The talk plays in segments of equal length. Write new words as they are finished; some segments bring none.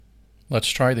Let's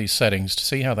try these settings to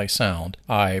see how they sound.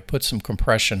 I put some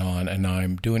compression on and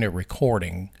I'm doing a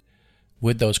recording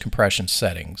with those compression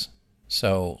settings.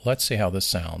 So let's see how this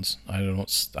sounds.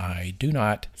 I do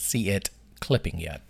not see it clipping yet.